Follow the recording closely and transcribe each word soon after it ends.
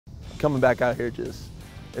coming back out here,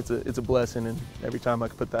 it's a blessing, and every time I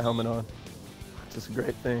can put that helmet on, it's just a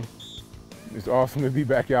great thing. It's awesome to be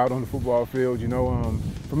back out on the football field. You know,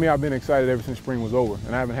 for me, I've been excited ever since spring was over,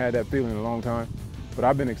 and I haven't had that feeling in a long time. But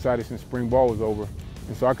I've been excited since spring ball was over,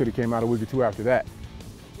 and so I could have came out a week or two after that.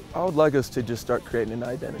 I would like us to just start creating an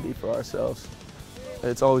identity for ourselves.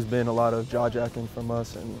 It's always been a lot of jaw-jacking from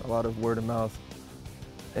us and a lot of word of mouth.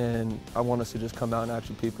 And I want us to just come out and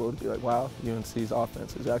actually people to be like, wow, UNC's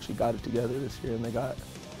offense has actually got it together this year, and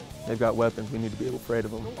they've got weapons. We need to be afraid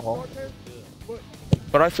of them all.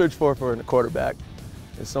 What I search for in a quarterback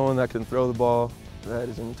is someone that can throw the ball, that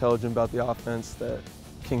is intelligent about the offense, that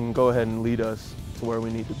can go ahead and lead us to where we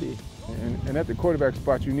need to be. And at the quarterback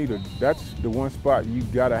spot, that's the one spot you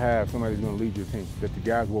gotta have somebody who's gonna lead your team, that the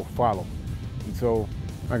guys will follow. And so,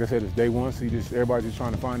 like I said, it's day one, so everybody's just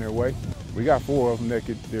trying to find their way. We got 4 of them that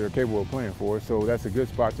they're capable of playing for us, so that's a good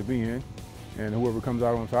spot to be in. And whoever comes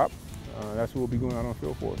out on top, that's who will be going out on the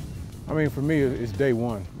field for us. I mean, for me, it's day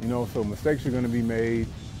one, you know, so mistakes are going to be made.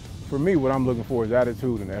 For me, what I'm looking for is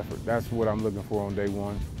attitude and effort. That's what I'm looking for on day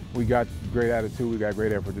one. We got great attitude, we got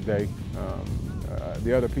great effort today.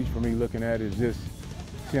 The other piece for me looking at is just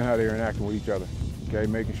seeing how they're interacting with each other, okay,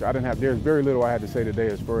 making sure. There's very little I had to say today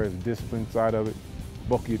as far as the discipline side of it.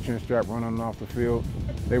 Buckle your chin strap, running off the field.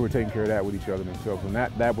 They were taking care of that with each other themselves, and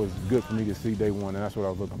that was good for me to see day one, and that's what I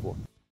was looking for.